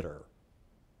outfitter.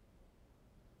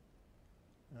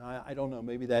 I don't know,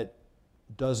 maybe that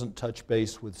doesn't touch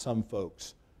base with some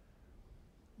folks.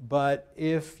 But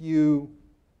if you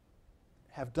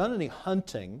have done any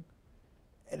hunting,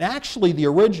 and actually the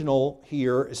original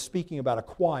here is speaking about a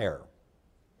choir.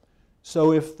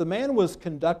 So if the man was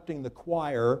conducting the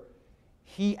choir,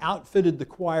 he outfitted the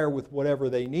choir with whatever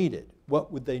they needed.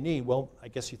 What would they need? Well, I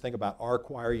guess you think about our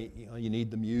choir, you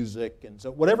need the music, and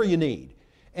so whatever you need.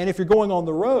 And if you're going on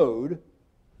the road,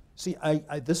 see,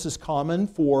 this is common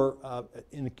for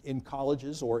in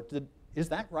colleges, is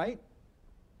that right?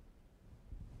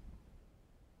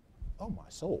 Oh, my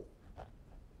soul.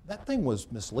 That thing was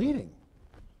misleading.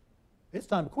 It's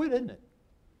time to quit, isn't it?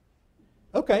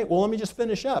 Okay, well, let me just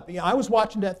finish up. I was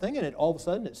watching that thing, and all of a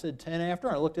sudden it said 10 after.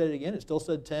 And I looked at it again, it still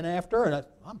said 10 after, and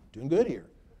I'm doing good here.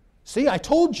 See, I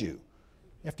told you.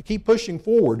 You have to keep pushing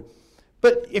forward.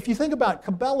 But if you think about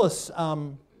Cabela's,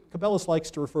 Cabela's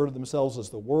likes to refer to themselves as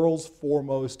the world's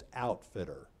foremost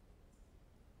outfitter.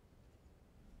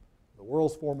 The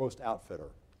world's foremost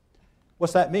outfitter.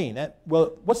 What's that mean?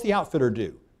 Well, what's the outfitter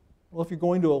do? Well, if you're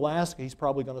going to Alaska, he's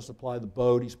probably going to supply the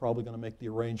boat. He's probably going to make the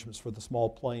arrangements for the small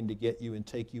plane to get you and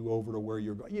take you over to where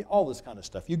you're going. All this kind of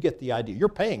stuff. You get the idea. You're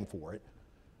paying for it.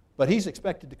 But he's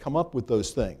expected to come up with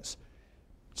those things.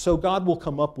 So God will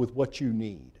come up with what you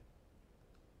need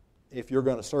if you're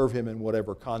going to serve him in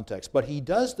whatever context. But he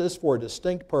does this for a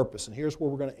distinct purpose, and here's where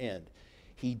we're going to end.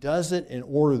 He does it in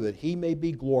order that he may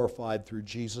be glorified through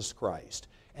Jesus Christ.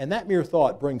 And that mere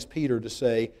thought brings Peter to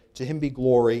say, to him be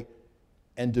glory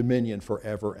and dominion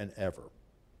forever and ever.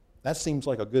 That seems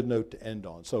like a good note to end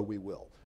on, so we will.